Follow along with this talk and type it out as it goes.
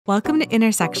Welcome to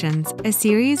Intersections, a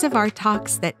series of art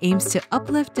talks that aims to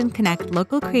uplift and connect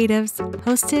local creatives,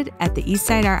 hosted at the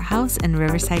Eastside Arthouse in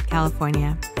Riverside,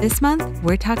 California. This month,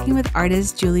 we're talking with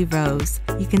artist Julie Rose.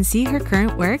 You can see her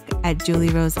current work at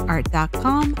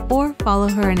julieroseart.com or follow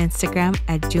her on Instagram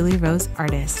at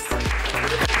julieroseartist.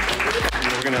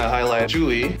 We're going to highlight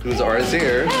Julie, who's the artist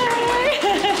here.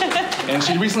 And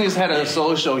she recently just had a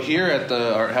solo show here at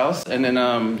the art house, and then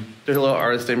there's a little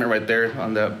artist statement right there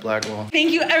on that black wall.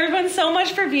 Thank you everyone so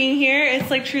much for being here. It's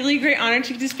like truly a great honor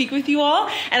to speak with you all,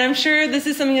 and I'm sure this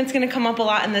is something that's going to come up a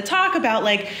lot in the talk about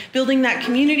like building that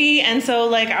community. And so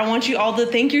like I want you all to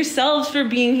thank yourselves for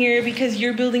being here, because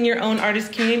you're building your own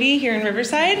artist community here in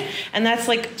Riverside, and that's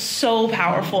like so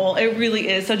powerful. It really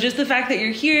is. So just the fact that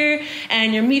you're here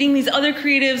and you're meeting these other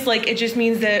creatives, like it just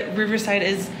means that Riverside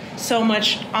is so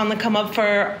much on the come up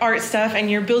for art stuff, and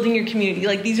you're building your community.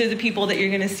 Like these are the people that you're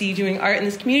going to see doing art in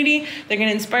this community. They're going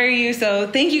to inspire you. So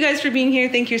thank you guys for being here.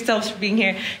 Thank yourselves for being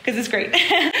here, because it's great.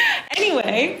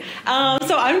 Anyway,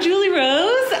 so I'm Julie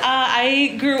Rose.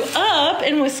 I grew up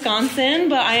in Wisconsin,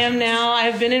 but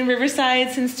I've been in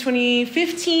Riverside since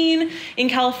 2015, in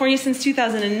California since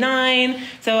 2009.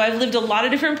 So I've lived a lot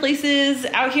of different places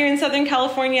out here in Southern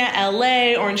California,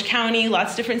 LA, Orange County,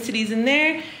 lots of different cities in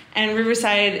there. And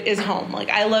Riverside is home. Like,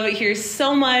 I love it here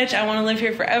so much. I want to live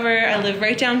here forever. I live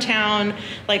right downtown,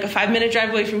 like a 5-minute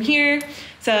drive away from here.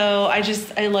 So I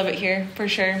love it here for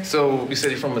sure. So you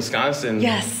said you're from Wisconsin.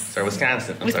 Yes. Sorry,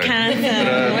 Wisconsin.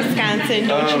 Wisconsin,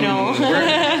 don't you know?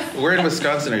 Where in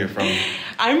Wisconsin are you from?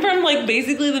 I'm from like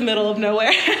basically the middle of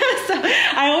nowhere. So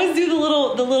I always do the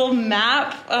little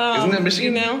map. Isn't that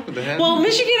Michigan? You know? With the hand? Well,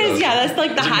 Michigan is, that's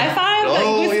like the high five.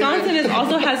 Oh, like Wisconsin yeah.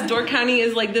 also has Door County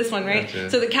is like this one, right?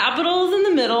 Gotcha. So the capital is in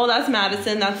the middle. That's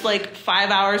Madison. That's like 5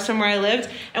 hours from where I lived.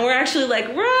 And we're actually like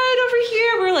right over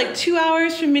here. We're like 2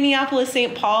 hours from Minneapolis,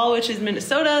 St. Paul, which is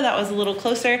Minnesota. That was a little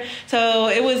closer. So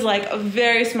it was like a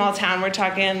very small town. We're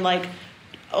talking like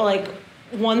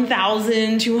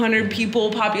 1,200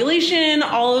 people population.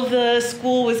 All of the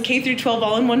school was K through 12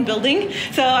 all in one building.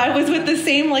 So I was with the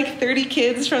same like 30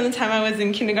 kids from the time I was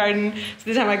in kindergarten to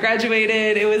the time I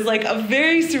graduated. It was like a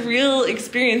very surreal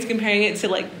experience comparing it to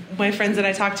like my friends that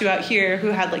I talked to out here who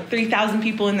had like 3,000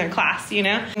 people in their class, you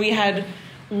know? We had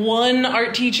one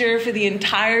art teacher for the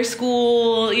entire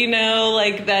school, you know,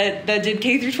 like that did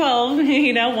K through 12,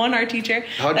 you know, one art teacher.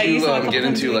 How did you get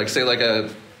into like, say like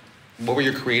what were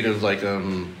your creative, like,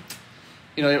 you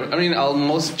know, I mean,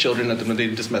 most children at the moment,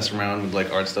 they just mess around with,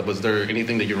 like, art stuff. Was there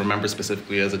anything that you remember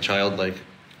specifically as a child? Like,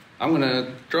 I'm going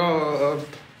to draw a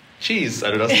cheese. I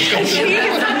don't know. Cheese.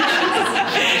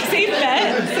 Safe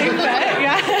bet,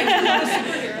 yeah.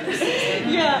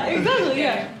 Yeah, exactly,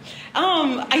 yeah.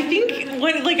 I think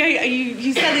when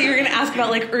you said that you were going to ask about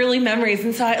like early memories,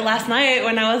 and so last night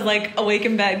when I was like awake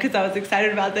in bed because I was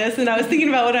excited about this and I was thinking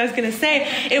about what I was going to say,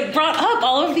 it brought up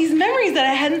all of these memories that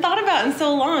I hadn't thought about in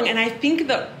so long. And I think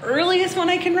the earliest one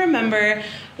I can remember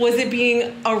was it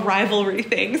being a rivalry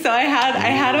thing. So I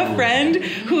had a friend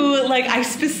who, like, I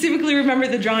specifically remember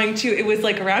the drawing too. It was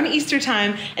like around Easter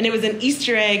time, and it was an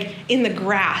Easter egg in the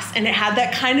grass, and it had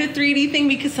that kind of 3D thing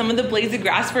because some of the blades of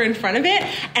grass were in front of it,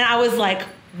 and I was like,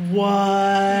 what?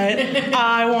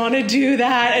 I want to do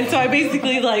that. And so I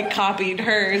basically like copied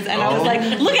hers, and I was like,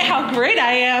 look at how great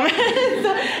I am.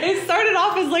 So it started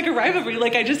off as like a rivalry.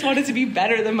 Like I just wanted to be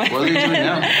better than my friend. What are you doing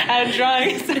now? At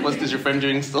drawing. What is your friend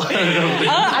doing still?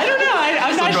 I don't know.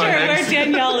 I'm not sure where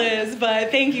Danielle is, but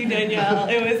thank you, Danielle.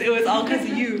 It was all because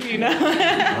of you, you know.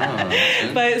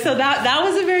 Okay. But so that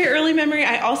was a very early memory.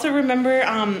 I also remember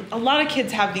a lot of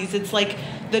kids have these. It's like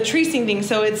the tracing thing.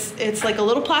 So it's like a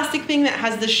little plastic thing that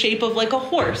has the shape of like a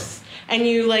horse, and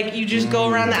you just go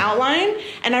around the outline.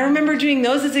 And I remember doing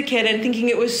those as a kid and thinking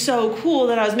it was so cool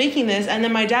that I was making this. And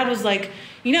then my dad was like,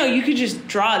 you know, you could just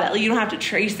draw that. Like, you don't have to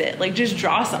trace it. Like, just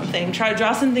draw something.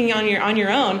 Draw something on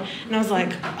your own. And I was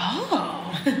like,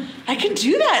 oh, I could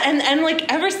do that. And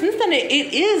like ever since then, it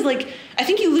is like, I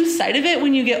think you lose sight of it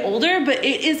when you get older, but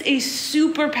it is a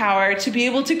superpower to be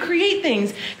able to create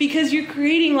things, because you're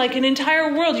creating like an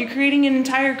entire world. You're creating an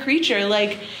entire creature.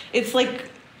 Like,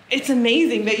 it's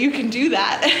amazing that you can do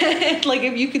that. Like,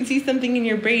 if you can see something in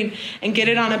your brain and get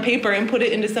it on a paper and put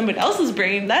it into somebody else's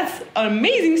brain, that's an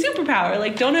amazing superpower.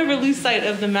 Like, don't ever lose sight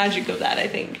of the magic of that, I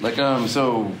think. Like,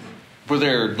 so were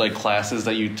there like classes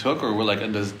that you took, or were like,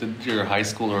 did your high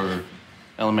school or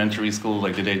elementary school,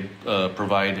 like, did they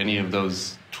provide any of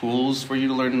those tools for you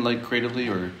to learn like creatively,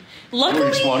 or luckily,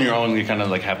 just on your own, you kind of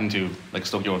like happen to like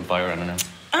stoke your own fire? I don't know.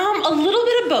 A little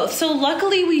bit of both. So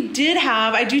luckily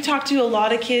I do talk to a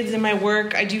lot of kids in my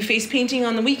work. I do face painting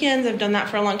on the weekends. I've done that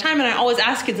for a long time. And I always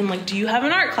ask kids, I'm like, do you have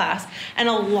an art class? And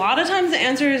a lot of times the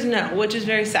answer is no, which is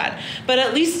very sad. But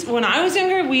at least when I was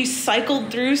younger, we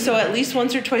cycled through. So at least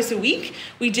once or twice a week,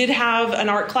 we did have an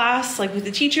art class, like with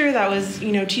a teacher that was,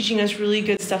 teaching us really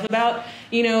good stuff about,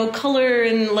 color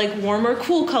and like warm or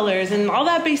cool colors and all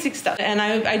that basic stuff. And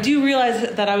I do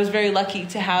realize that I was very lucky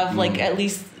to have like at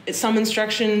least some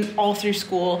instruction all through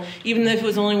school, even if it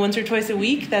was only once or twice a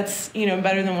week. That's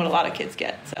better than what a lot of kids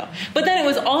get. So, but then it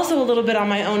was also a little bit on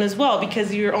my own as well,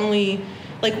 because you're only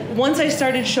like, once I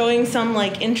started showing some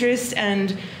like interest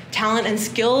and talent and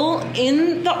skill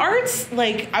in the arts,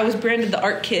 like I was branded the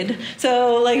art kid.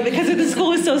 So like, because the school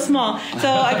was so small, so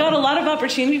I got a lot of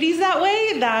opportunities that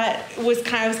way. That was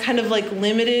kind of like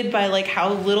limited by like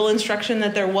how little instruction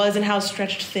that there was and how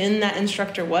stretched thin that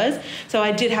instructor was. So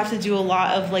I did have to do a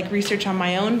lot of like research on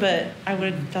my own, but I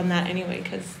would have done that anyway,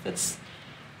 because that's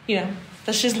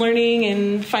just learning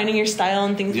and finding your style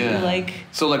and things that you like.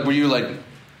 So like, were you like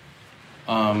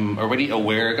already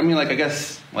aware? I mean, like, I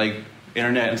guess like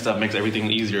internet and stuff makes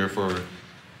everything easier for,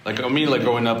 like, I mean, like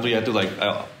growing up, we had to like,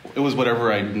 it was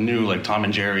whatever I knew, like Tom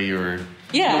and Jerry, or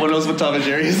no one knows what Tom and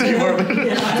Jerry is anymore, but, but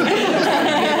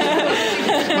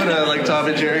like Tom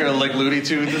and Jerry or like Looney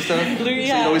Tunes and stuff. So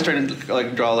you always try to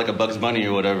like draw like a Bugs Bunny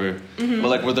or whatever. Mm-hmm. But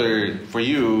like, for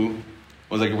you,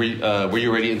 was like, were you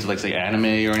already into like say anime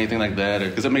or anything like that?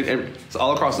 Because it's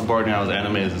all across the board now. As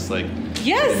anime is just like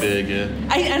big. Yeah.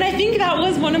 I think that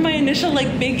was one of my initial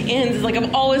like big ends. Is like,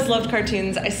 I've always loved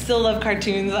cartoons. I still love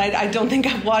cartoons. I don't think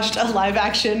I've watched a live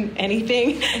action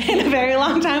anything in a very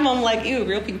long time. I'm like, ew,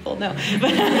 real people, no.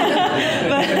 But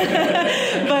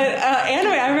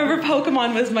anime. I remember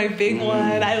Pokemon was my big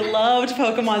one. I loved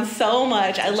Pokemon so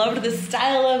much. I loved the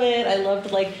style of it. I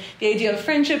loved like the idea of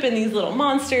friendship and these little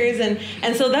monsters, and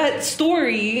so that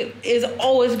story has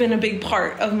always been a big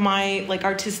part of my like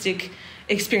artistic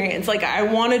experience. Like, I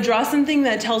want to draw something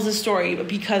that tells a story, but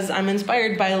because I'm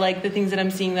inspired by like the things that I'm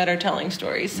seeing that are telling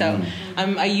stories. So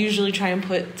I usually try and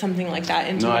put something like that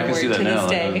into my work to this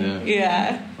day.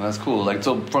 Yeah. Well, that's cool. Like,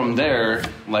 so from there,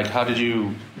 like, how did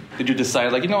you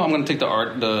decide, like, I'm going to take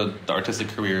the artistic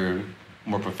career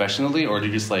more professionally, or did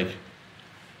you just like,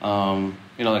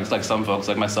 like some folks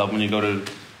like myself, when you go to,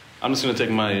 I'm just going to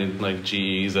take my like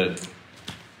GEs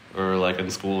or like in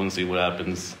school and see what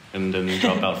happens, and then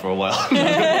drop out for a while.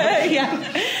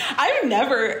 Yeah. I've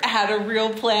never had a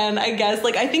real plan, I guess.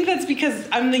 Like, I think that's because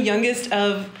I'm the youngest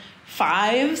of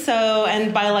 5, so,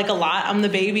 and by like a lot, I'm the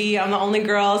baby, I'm the only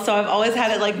girl, so I've always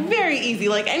had it like very easy.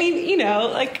 Like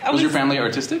was your family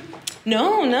artistic?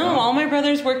 No. All my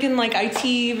brothers work in like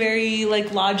IT, very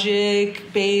like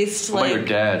logic based. What about your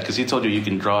dad? Because he told you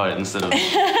can draw it instead of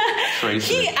trace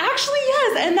it. He actually,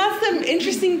 yes, and that's the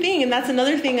interesting thing, and that's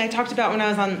another thing I talked about when I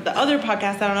was on the other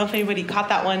podcast. I don't know if anybody caught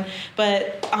that one,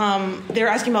 but they were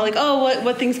asking about like,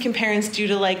 what things can parents do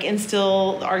to like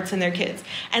instill arts in their kids?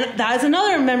 And that is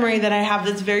another memory that I have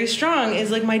that's very strong. Is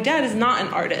like, my dad is not an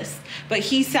artist, but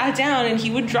he sat down and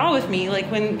he would draw with me. Like,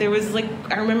 when there was like,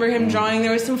 I remember him drawing,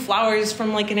 there was some flowers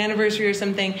from like an anniversary or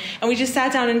something, and we just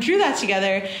sat down and drew that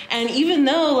together. And even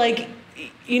though like,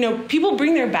 people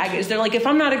bring their baggage, they're like, if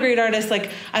I'm not a great artist,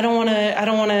 like I don't want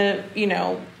to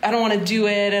do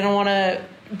it,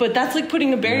 but that's like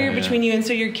putting a barrier between you, and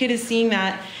so your kid is seeing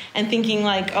that and thinking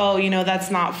like, that's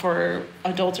not for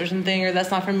adults or something, or that's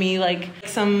not for me, like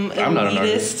some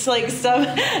elitist like stuff.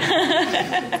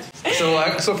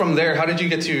 So from there, how did you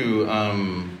get to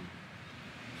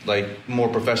like more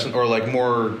professional, or like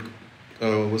more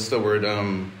what's the word,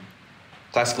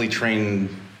 classically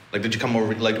trained? Like, did you come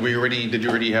over, like, did you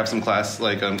already have some classes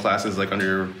like under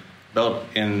your belt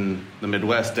in the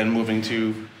Midwest, then moving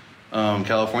to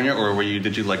California, or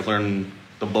did you like learn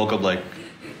the bulk of like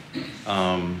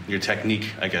your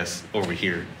technique, I guess, over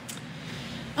here?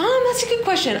 That's a good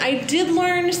question. I did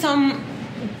learn some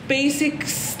basic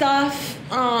stuff.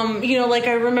 Like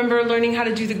I remember learning how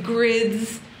to do the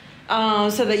grids,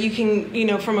 so that you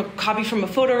can, from a copy from a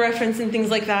photo reference and things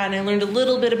like that. And I learned a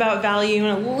little bit about value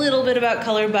and a little bit about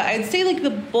color, but I'd say like the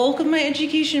bulk of my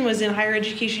education was in higher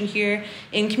education here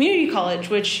in community college,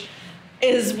 which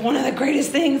is one of the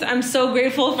greatest things. I'm so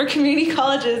grateful for community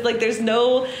colleges. Like, there's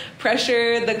no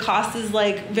pressure. The cost is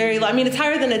like very low. I mean, it's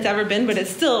higher than it's ever been, but it's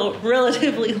still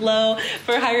relatively low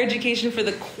for higher education. For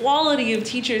the quality of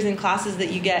teachers and classes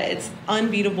that you get, it's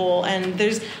unbeatable. And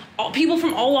there's people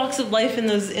from all walks of life in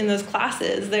those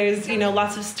classes. There's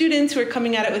lots of students who are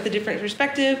coming at it with a different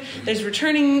perspective. There's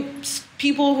returning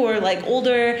people who are like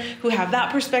older, who have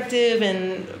that perspective,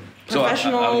 and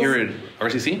professionals. So out here at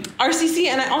RCC? RCC,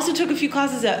 and I also took a few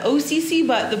classes at OCC,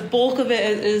 but the bulk of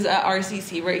it is at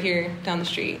RCC right here down the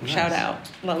street. Nice. Shout out.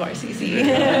 Love RCC.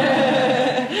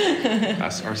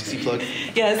 That's RCC plug.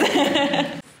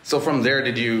 Yes. So from there,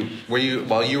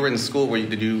 while you were in school,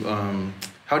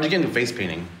 how'd you get into face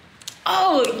painting?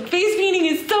 Oh, face painting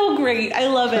is so great. I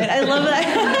love it. I love it.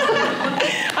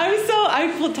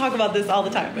 I will talk about this all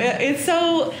the time.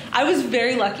 I was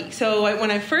very lucky. So when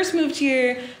I first moved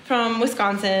here from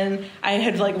Wisconsin, I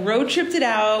had like road tripped it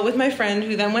out with my friend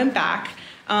who then went back.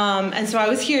 And so I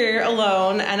was here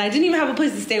alone, and I didn't even have a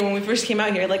place to stay when we first came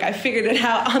out here. Like, I figured it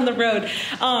out on the road.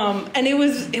 And it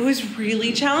was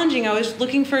really challenging. I was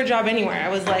looking for a job anywhere. I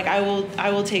was like, I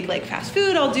will take like fast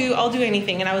food. I'll do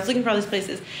anything. And I was looking for all these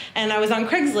places. And I was on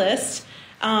Craigslist.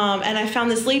 And I found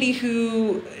this lady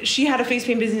she had a face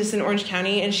paint business in Orange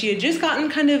County, and she had just gotten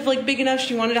kind of like big enough.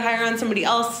 She wanted to hire on somebody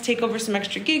else to take over some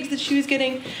extra gigs that she was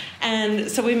getting.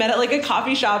 And so we met at like a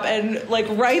coffee shop, and like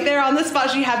right there on the spot,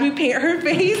 she had me paint her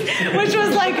face, which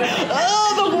was like,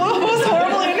 the most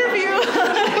horrible interview.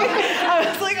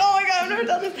 I was like, oh my God, I've never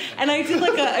done this. And I did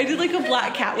like a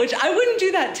black cat, which I wouldn't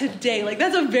do that today. Like,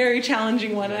 that's a very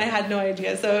challenging one, and I had no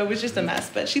idea. So it was just a mess,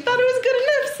 but she thought it was good enough.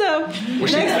 So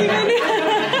was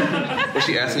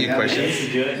she asking you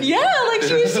questions? Yeah, like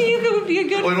she was seeing if it would be a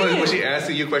good fit. Was she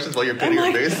asking you questions while you're painting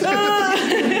her face? So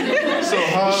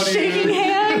how do you... Shaking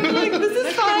hands, like, this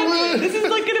is fine. This is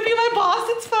like gonna be my boss.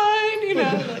 It's fine, you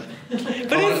know.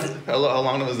 But how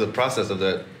long was the process of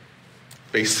that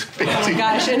face painting? Oh my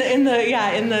gosh, in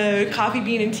the coffee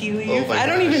bean and tea leaf. I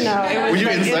don't even know. It was Were you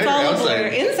like, inside it's all or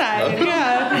outside? Inside,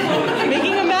 yeah,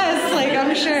 making a mess. Like,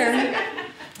 I'm sure.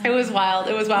 It was wild.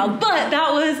 But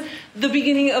that was the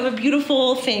beginning of a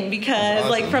beautiful thing, because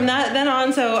like from then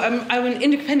on, so I'm an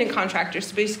independent contractor.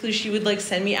 So basically she would like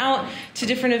send me out to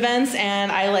different events,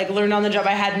 and I like learned on the job.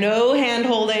 I had no hand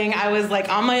holding. I was like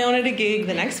on my own at a gig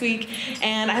the next week,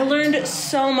 and I learned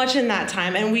so much in that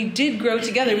time. And we did grow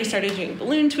together. We started doing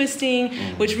balloon twisting,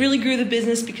 which really grew the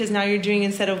business, because now you're doing,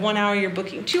 instead of 1 hour, you're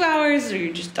booking 2 hours, or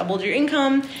you just doubled your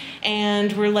income.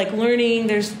 And we're like learning,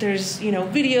 there's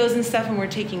videos and stuff, and we're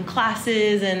taking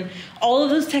classes, and all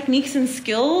of those techniques and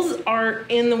skills are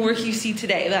in the work you see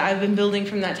today that I've been building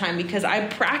from that time, because I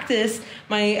practice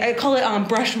I call it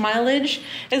brush mileage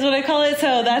is what I call it.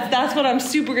 So that's what I'm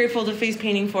super grateful to face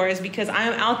painting for, is because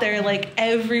I'm out there like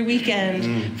every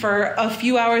weekend for a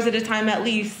few hours at a time at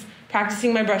least,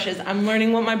 practicing my brushes. I'm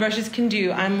learning what my brushes can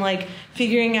do. I'm like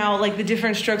figuring out like the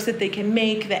different strokes that they can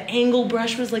make. The angle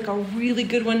brush was like a really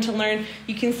good one to learn.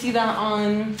 You can see that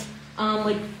on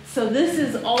so this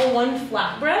is all one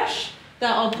flat brush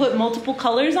that I'll put multiple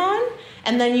colors on,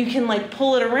 and then you can like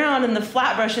pull it around, and the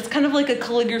flat brush, it's kind of like a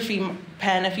calligraphy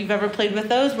pen, if you've ever played with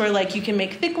those, where like you can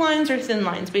make thick lines or thin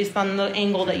lines based on the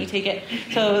angle that you take it.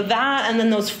 So that, and then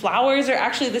those flowers are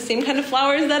actually the same kind of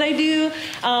flowers that I do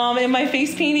in my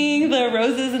face painting, the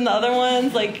roses and the other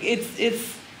ones. Like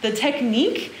it's the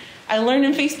technique I learned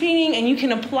in face painting, and you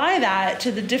can apply that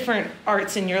to the different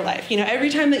arts in your life. You know, every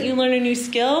time that you learn a new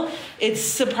skill, it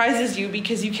surprises you,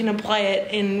 because you can apply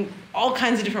it in all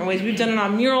kinds of different ways. We've done it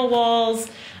on mural walls.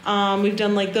 We've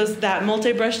done like that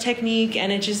multi-brush technique,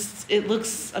 and it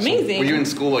looks amazing. So were you in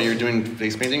school while you were doing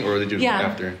face painting, or did you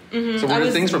after? Mm-hmm. So were there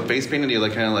things from face painting that you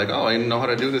like kind of like, oh, I know how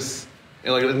to do this? You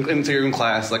know, like into your own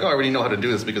class, like, oh, I already know how to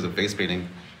do this because of face painting.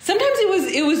 Sometimes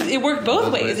it worked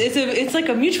both ways. It's like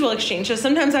a mutual exchange. So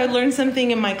sometimes I would learn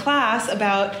something in my class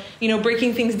about,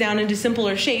 breaking things down into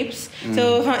simpler shapes.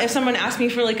 So if someone asked me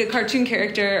for like a cartoon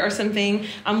character or something,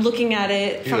 I'm looking at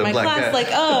it from my class cat. Like,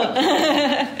 oh,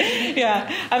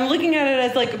 yeah, I'm looking at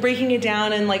it as like breaking it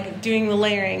down and like doing the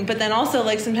layering. But then also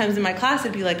like sometimes in my class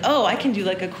it'd be like, oh, I can do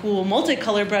like a cool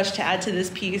multicolor brush to add to this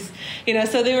piece.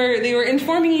 So they were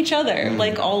informing each other,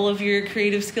 like all of your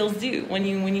creative skills do. When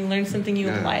you learn something, you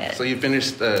apply it. So you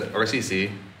finished RCC,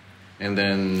 and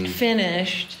then...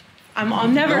 Finished.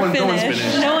 I'm never finished. No one's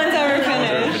finished. No one's ever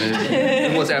finished.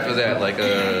 And what's after that? Like,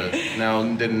 now,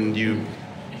 then you,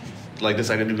 like,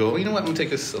 decided to go, you know what, I'm going to take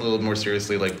this a little more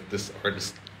seriously, like, this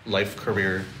artist life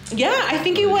career. Yeah, I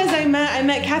think it was. I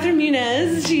met Catherine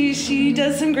Muniz. She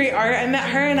does some great art. I met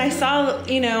her, and I saw, on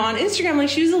Instagram, like,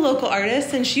 she was a local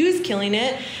artist, and she was killing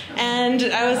it. And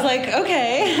I was like,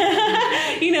 okay,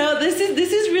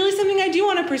 this is really something I do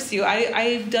want to pursue.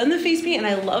 I've done the face paint, and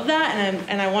I love that,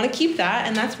 and I want to keep that,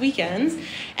 and that's weekends.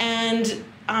 And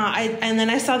and then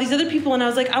I saw these other people, and I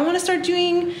was like, I want to start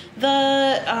doing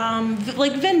the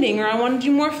like vending, or I want to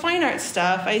do more fine art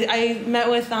stuff. I met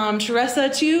with Teresa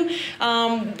too.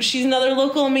 She's another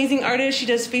local amazing artist. She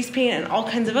does face paint and all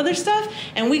kinds of other stuff.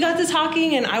 And we got to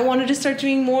talking, and I wanted to start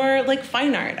doing more like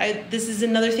fine art. This is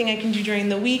another thing I can do during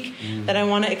the week that I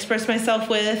want to express myself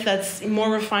with. That's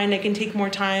more refined. I can take more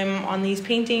time on these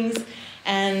paintings,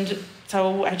 and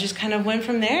so I just kind of went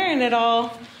from there, and it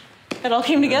all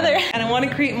came together. And I want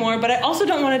to create more, but I also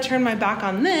don't want to turn my back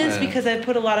on this because I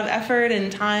put a lot of effort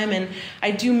and time, and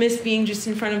I do miss being just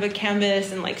in front of a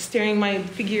canvas and like staring my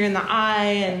figure in the eye,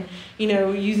 and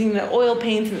using the oil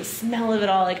paints and the smell of it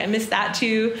all. Like I miss that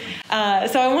too.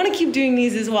 So I want to keep doing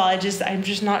these as well. I'm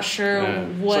just not sure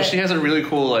what. So she has a really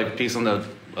cool like piece on the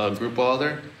group wall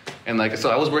there, and like so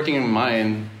I was working in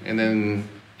mine, and then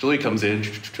Julie comes in.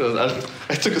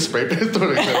 I took a spray paint,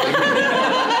 threw it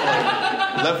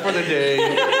left for the day.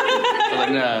 I'm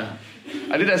like, nah.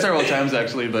 I did that several times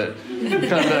actually, but kind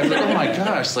of like, oh my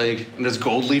gosh, like, and there's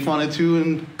gold leaf on it too,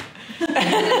 and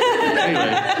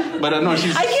anyway. But no,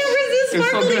 she's. I can't resist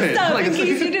sparkly stuff. Like, in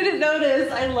case you didn't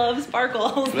notice, I love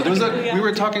sparkles. But there was we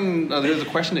were talking. There was a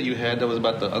question that you had that was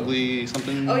about the ugly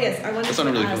something. Oh yes, I wanted to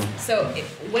really ask. Cool. So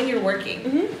when you're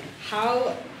working,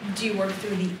 how do you work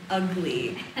through the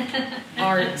ugly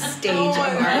art stage of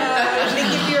art? I think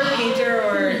if you're a painter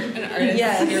or an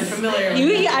artist, you're familiar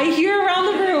with that. I hear around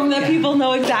the room that people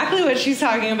know exactly what she's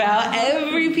talking about.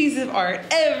 Every piece of art,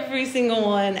 every single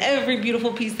one, every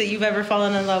beautiful piece that you've ever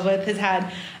fallen in love with has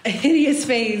had a hideous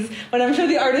phase when I'm sure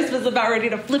the artist was about ready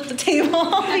to flip the table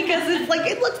because it's like,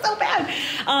 it looks so bad.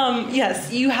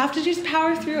 Yes, you have to just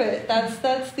power through it.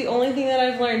 That's the only thing that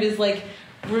I've learned is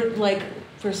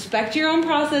respect your own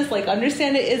process, like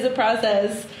understand it is a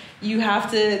process.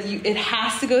 It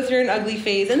has to go through an ugly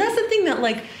phase. And that's the thing that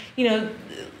like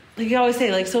you always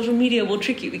say, like social media will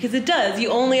trick you because it does. You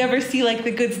only ever see like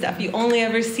the good stuff. You only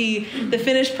ever see the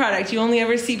finished product. You only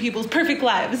ever see people's perfect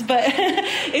lives, but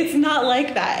it's not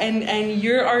like that. And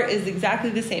your art is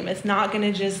exactly the same. It's not going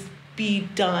to just be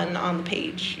done on the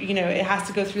page. It has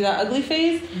to go through that ugly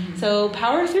phase. Mm-hmm. So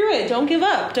power through it. Don't give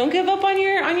up. Don't give up on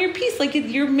your piece. Like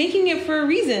you're making it for a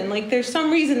reason. Like there's some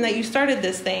reason that you started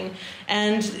this thing,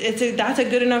 and that's a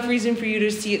good enough reason for you to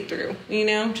see it through.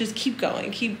 Just keep going.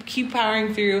 Keep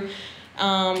powering through.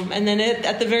 And then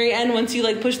at the very end, once you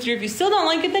like push through, if you still don't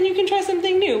like it, then you can try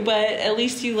something new. But at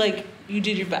least you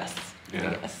did your best. Yeah.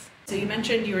 I guess. So you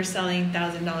mentioned you were selling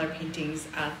 $1,000 paintings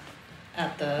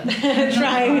at the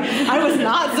trying. I was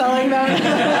not selling them.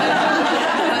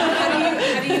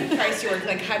 How do you price your work?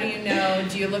 Like, how do you know?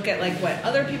 Do you look at like what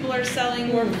other people are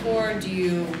selling work for? Do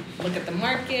you look at the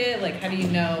market? Like, how do you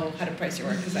know how to price your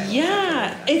work?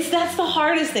 That's the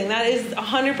hardest thing. That is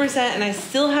 100%, and I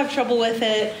still have trouble with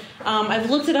it. I've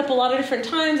looked it up a lot of different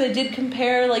times. I did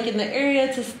compare like in the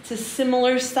area to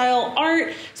similar style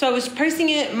art. So I was pricing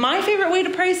it. My favorite way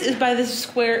to price is by the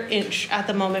square inch at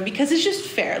the moment because it's just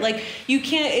fair. Like you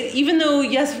can't, even though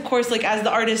yes, of course, like as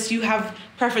the artist, you have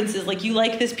preferences. Like you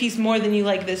like this piece more than you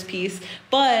like this piece.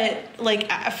 But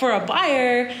like for a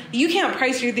buyer, you can't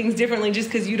price your things differently just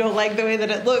because you don't like the way that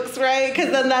it looks, right?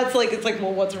 Because then that's like, it's like,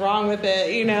 well, what's wrong with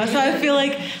it? So I feel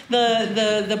like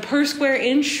the per square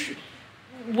inch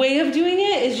way of doing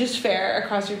it is just fair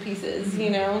across your pieces,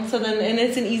 so then, and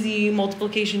it's an easy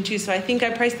multiplication too. So I think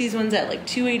I priced these ones at like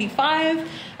 $285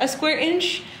 a square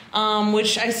inch,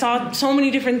 which I saw so many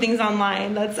different things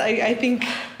online. I think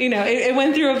it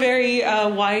went through a very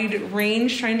wide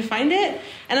range trying to find it,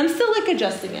 and I'm still like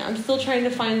adjusting it. I'm still trying to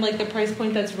find like the price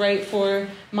point that's right for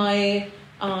my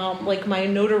my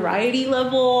notoriety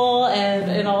level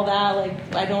and all that.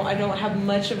 Like I don't have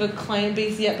much of a client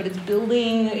base yet, but it's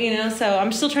building, so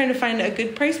I'm still trying to find a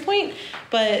good price point,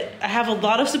 but I have a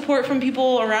lot of support from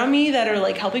people around me that are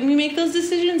like helping me make those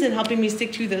decisions and helping me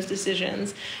stick to those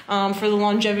decisions for the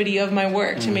longevity of my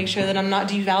work to make sure that I'm not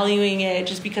devaluing it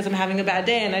just because I'm having a bad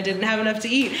day and I didn't have enough to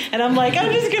eat and I'm like,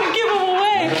 I'm just gonna give them away.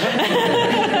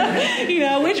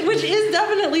 which is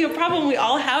definitely a problem. We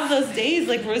all have those days.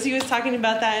 Like Rosie was talking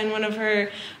about that in one of her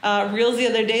reels the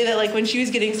other day, that like when she was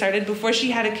getting started, before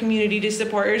she had a community to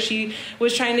support her, she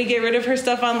was trying to get rid of her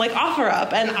stuff on like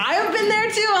OfferUp, and I've been there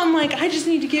too. I'm like, I just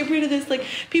need to get rid of this, like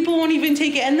people won't even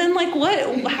take it. And then like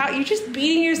how you're just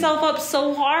beating yourself up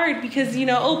so hard because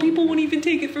people won't even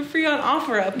take it for free on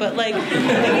OfferUp, but like but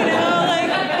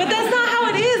that's not how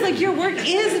it is. Like your work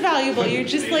is valuable. You're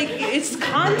just like, it's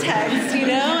context,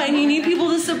 and you need people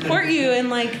to support you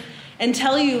and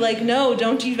tell you like, no,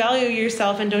 don't devalue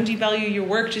yourself and don't devalue your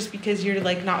work just because you're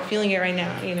like not feeling it right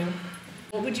now.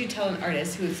 What would you tell an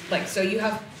artist who's like, so you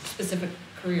have specific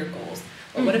career goals,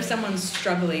 Or what if someone's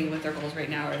struggling with their goals right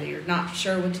now, or they're not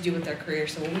sure what to do with their career?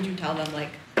 So what would you tell them? Like,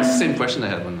 it's the same question I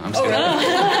had when I'm scared.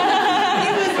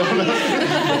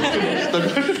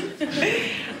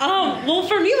 Well,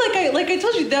 for me, like I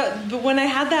told you that when I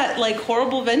had that like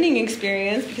horrible vending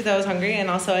experience because I was hungry and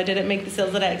also I didn't make the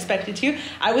sales that I expected to,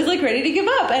 I was like ready to give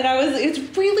up, and it's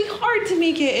really hard to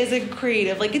make it as a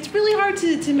creative. Like it's really hard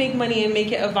to make money and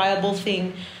make it a viable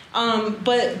thing.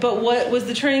 But what was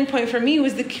the turning point for me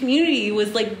was the community,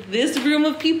 was like this room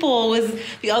of people, was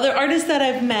the other artists that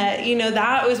I've met. You know,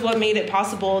 that was what made it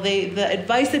possible. The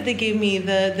advice that they gave me,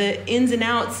 the ins and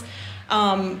outs.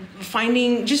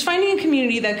 Finding a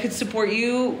community that could support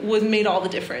you made all the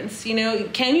difference. You know,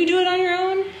 can you do it on your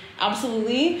own?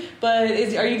 Absolutely. But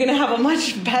are you going to have a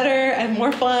much better and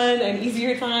more fun and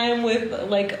easier time with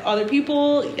like other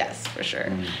people? Yes, for sure.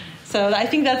 So I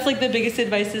think that's like the biggest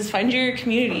advice is find your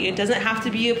community. It doesn't have to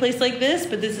be a place like this,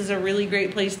 but this is a really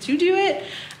great place to do it.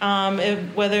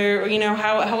 Whether, you know,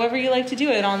 however you like to do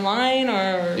it, online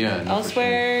or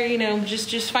elsewhere, you know,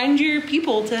 just find your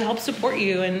people to help support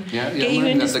you and get you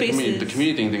into spaces. The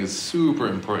community thing is super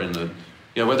important.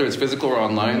 Whether it's physical or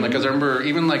online. Like, 'cause I remember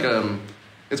even like,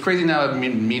 it's crazy now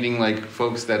meeting like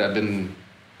folks that have been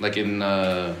like in,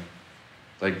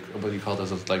 like, what do you call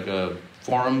this? It's like,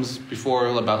 forums before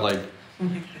about like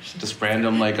just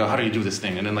random like how do you do this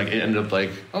thing, and then like it ended up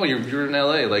like, oh, you're in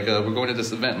LA, like we're going to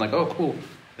this event, like, oh cool,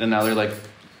 and now they're like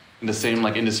in the same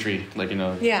like industry, like, you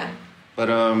know. But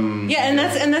and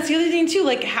that's the other thing too,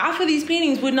 like half of these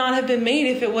paintings would not have been made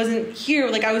if it wasn't here.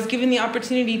 Like I was given the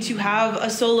opportunity to have a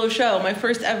solo show, my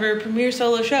first ever premiere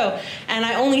solo show, and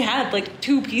I only had like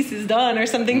 2 pieces done or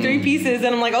something, 3 pieces,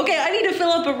 and I'm like, okay, I need to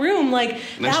fill up a room. Like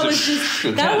that was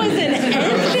an engine.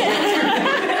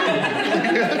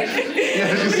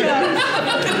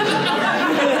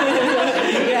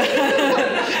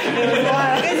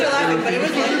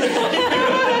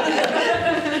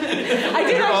 I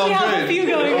did actually have a few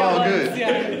going at once.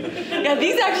 Yeah,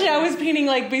 these actually I was painting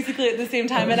like basically at the same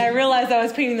time, and I realized I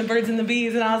was painting the birds and the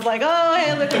bees, and I was like, oh,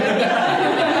 hey, look at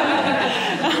that.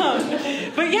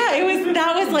 But yeah,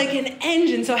 that was like an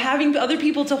engine. So having other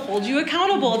people to hold you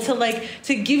accountable, to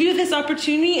give you this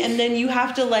opportunity, and then you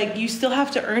still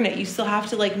have to earn it. You still have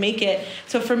to like make it.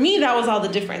 So for me, that was all the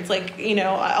difference. Like, you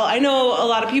know, I know a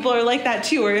lot of people are like that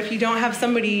too, or if you don't have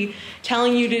somebody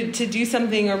telling you to do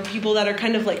something, or people that are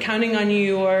kind of like counting on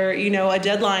you, or, you know, a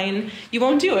deadline, you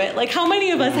won't do it. Like how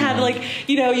many of us had like,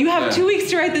 you know, you have 2 weeks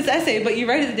to write this essay, but you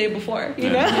write it the day before, you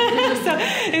know? So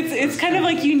it's kind of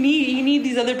like you need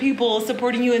these other people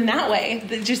supporting you in that way,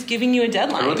 just giving you a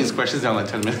deadline. I wrote these questions down like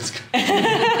 10 minutes ago.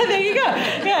 There you go.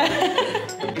 Yeah.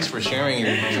 Thanks for sharing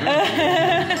your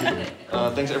journey.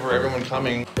 Thanks for everyone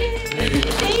coming. Thank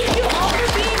you all for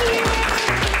being here.